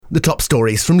The top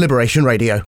stories from Liberation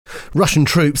Radio. Russian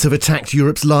troops have attacked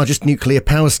Europe's largest nuclear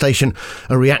power station.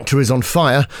 A reactor is on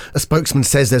fire. A spokesman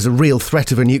says there's a real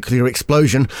threat of a nuclear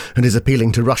explosion and is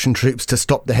appealing to Russian troops to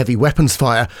stop the heavy weapons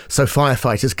fire so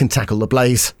firefighters can tackle the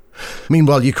blaze.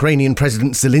 Meanwhile, Ukrainian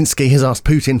President Zelensky has asked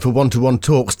Putin for one-to-one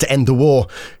talks to end the war.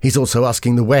 He's also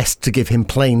asking the West to give him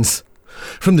planes.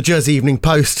 From the Jersey Evening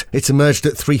Post, it's emerged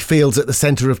that 3 fields at the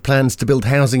centre of plans to build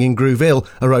housing in Grooville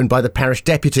are owned by the parish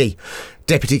deputy.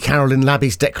 Deputy Carolyn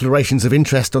Labby's declarations of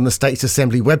interest on the State's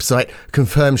Assembly website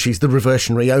confirm she's the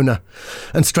reversionary owner.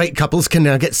 And straight couples can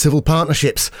now get civil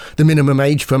partnerships. The minimum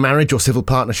age for marriage or civil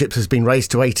partnerships has been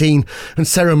raised to 18, and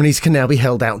ceremonies can now be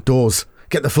held outdoors.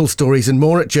 Get the full stories and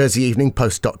more at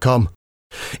jerseyeveningpost.com.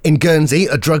 In Guernsey,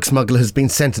 a drug smuggler has been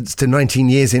sentenced to 19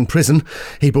 years in prison.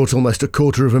 He brought almost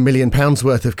 £250,000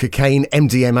 worth of cocaine,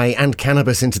 MDMA and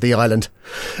cannabis into the island.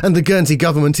 And the Guernsey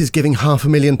government is giving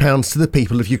 £500,000 to the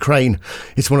people of Ukraine.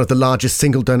 It's one of the largest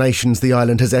single donations the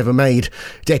island has ever made.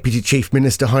 Deputy Chief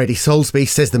Minister Heidi Soulsby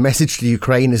says the message to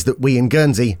Ukraine is that we in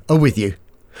Guernsey are with you.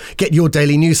 Get your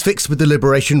daily news fix with the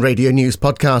Liberation Radio News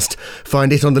podcast.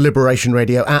 Find it on the Liberation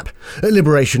Radio app at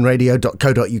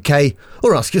liberationradio.co.uk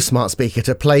or ask your smart speaker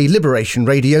to play Liberation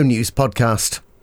Radio News podcast.